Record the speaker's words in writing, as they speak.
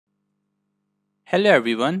Hello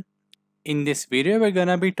everyone. In this video we're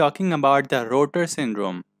gonna be talking about the Rotor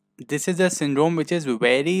syndrome. This is a syndrome which is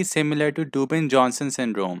very similar to Dubin-Johnson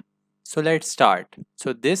syndrome. So let's start.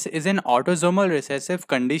 So this is an autosomal recessive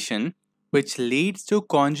condition which leads to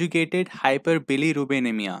conjugated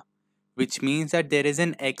hyperbilirubinemia, which means that there is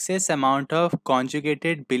an excess amount of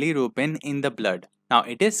conjugated bilirubin in the blood. Now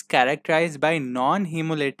it is characterized by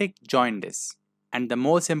non-hemolytic jaundice. And the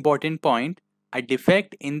most important point, a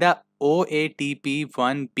defect in the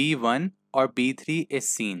OATP1B1 or B3 is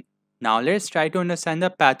seen. Now let's try to understand the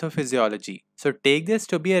pathophysiology. So take this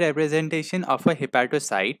to be a representation of a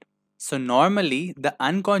hepatocyte. So normally the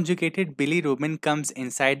unconjugated bilirubin comes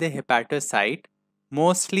inside the hepatocyte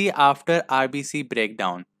mostly after RBC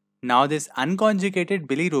breakdown. Now this unconjugated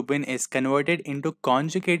bilirubin is converted into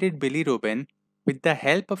conjugated bilirubin with the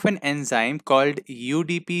help of an enzyme called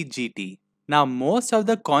UDP-GT. Now most of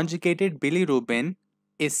the conjugated bilirubin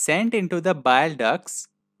is sent into the bile ducts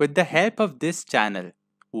with the help of this channel.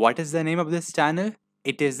 What is the name of this channel?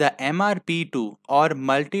 It is the MRP2 or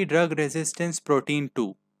multi-drug resistance protein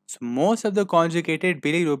 2. So most of the conjugated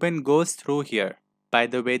bilirubin goes through here. By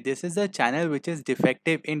the way, this is a channel which is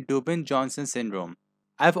defective in Dubin-Johnson syndrome.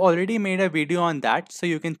 I've already made a video on that, so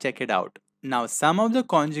you can check it out. Now some of the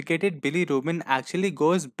conjugated bilirubin actually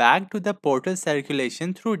goes back to the portal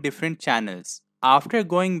circulation through different channels. After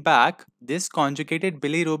going back, this conjugated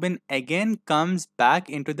bilirubin again comes back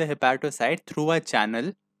into the hepatocyte through a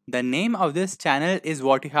channel. The name of this channel is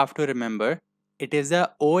what you have to remember. It is the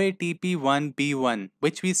OATP1B1,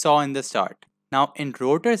 which we saw in the start. Now in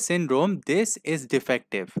Rotor syndrome, this is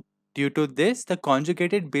defective. Due to this, the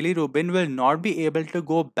conjugated bilirubin will not be able to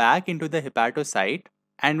go back into the hepatocyte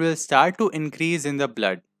and will start to increase in the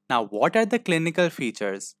blood. Now what are the clinical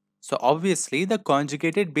features? So obviously the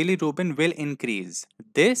conjugated bilirubin will increase.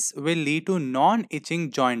 This will lead to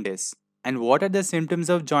non-itching jaundice. And what are the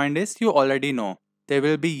symptoms of jaundice? You already know. There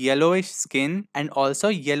will be yellowish skin and also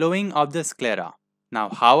yellowing of the sclera. Now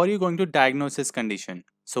how are you going to diagnose this condition?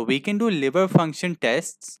 So we can do liver function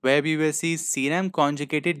tests where we will see serum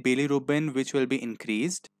conjugated bilirubin which will be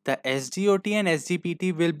increased. The SGOT and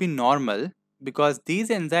SGPT will be normal because these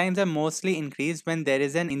enzymes are mostly increased when there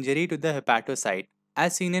is an injury to the hepatocyte.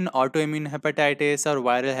 As seen in autoimmune hepatitis or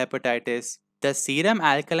viral hepatitis, the serum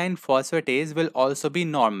alkaline phosphatase will also be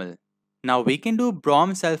normal. Now we can do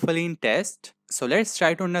bromsulfolene test. So let's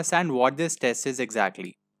try to understand what this test is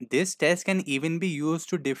exactly. This test can even be used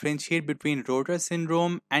to differentiate between Rotor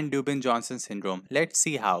syndrome and Dubin-Johnson syndrome. Let's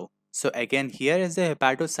see how. So again, here is the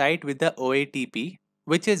hepatocyte with the OATP,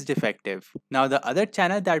 which is defective. Now the other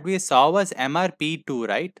channel that we saw was MRP2,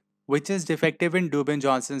 right? Which is defective in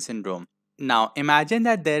Dubin-Johnson syndrome. Now imagine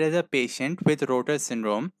that there is a patient with Rotor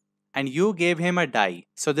syndrome and you gave him a dye.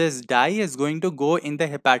 So this dye is going to go in the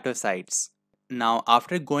hepatocytes. Now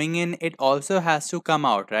after going in, it also has to come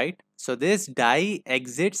out, right? So this dye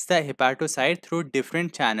exits the hepatocyte through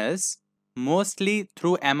different channels, mostly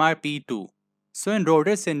through MRP2. So in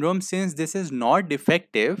Rotor syndrome, since this is not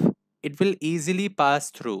defective, it will easily pass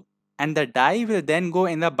through and the dye will then go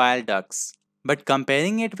in the bile ducts. But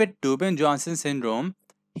comparing it with Dubin-Johnson syndrome,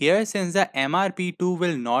 here since the MRP2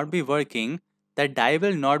 will not be working, the dye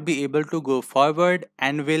will not be able to go forward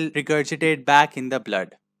and will regurgitate back in the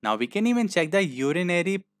blood. Now we can even check the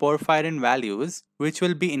urinary porphyrin values which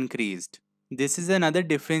will be increased. This is another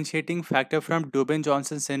differentiating factor from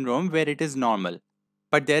Dubin-Johnson syndrome where it is normal.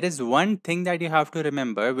 But there is one thing that you have to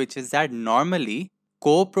remember, which is that normally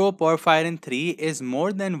coproporphyrin 3 is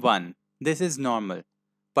more than 1. This is normal.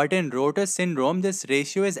 But in Rotor syndrome, this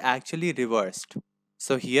ratio is actually reversed.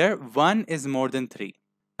 So here 1 is more than 3.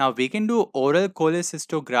 Now we can do oral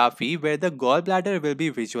cholecystography where the gallbladder will be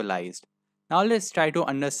visualized. Now let's try to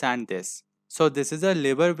understand this. So this is a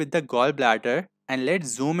liver with the gallbladder and let's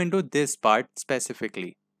zoom into this part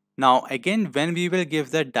specifically. Now again, when we will give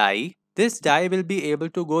the dye, this dye will be able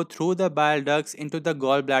to go through the bile ducts into the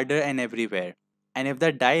gallbladder and everywhere. And if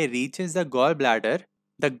the dye reaches the gallbladder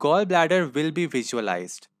will be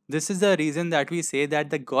visualized. This is the reason that we say that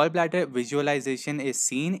the gallbladder visualization is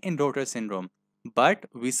seen in Rotor syndrome. But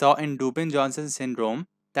we saw in Dubin-Johnson syndrome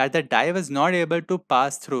that the dye was not able to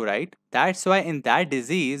pass through, right? That's why in that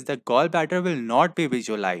disease, the gallbladder will not be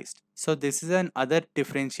visualized. So this is another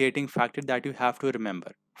differentiating factor that you have to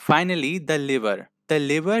remember. Finally, the liver. The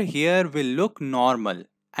liver here will look normal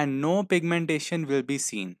and no pigmentation will be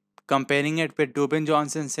seen. Comparing it with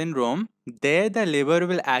Dubin-Johnson syndrome, there the liver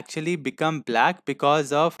will actually become black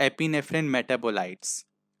because of epinephrine metabolites.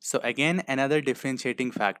 So again, another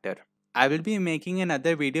differentiating factor. I will be making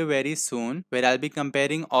another video very soon where I'll be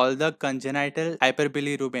comparing all the congenital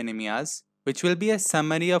hyperbilirubinemias, which will be a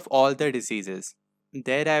summary of all the diseases.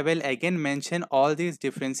 There I will again mention all these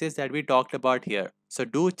differences that we talked about here. So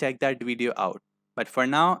do check that video out. But for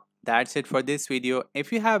now, that's it for this video.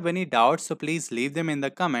 If you have any doubts, so please leave them in the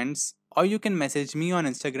comments, or you can message me on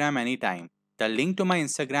Instagram anytime. The link to my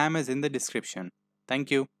Instagram is in the description. Thank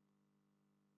you.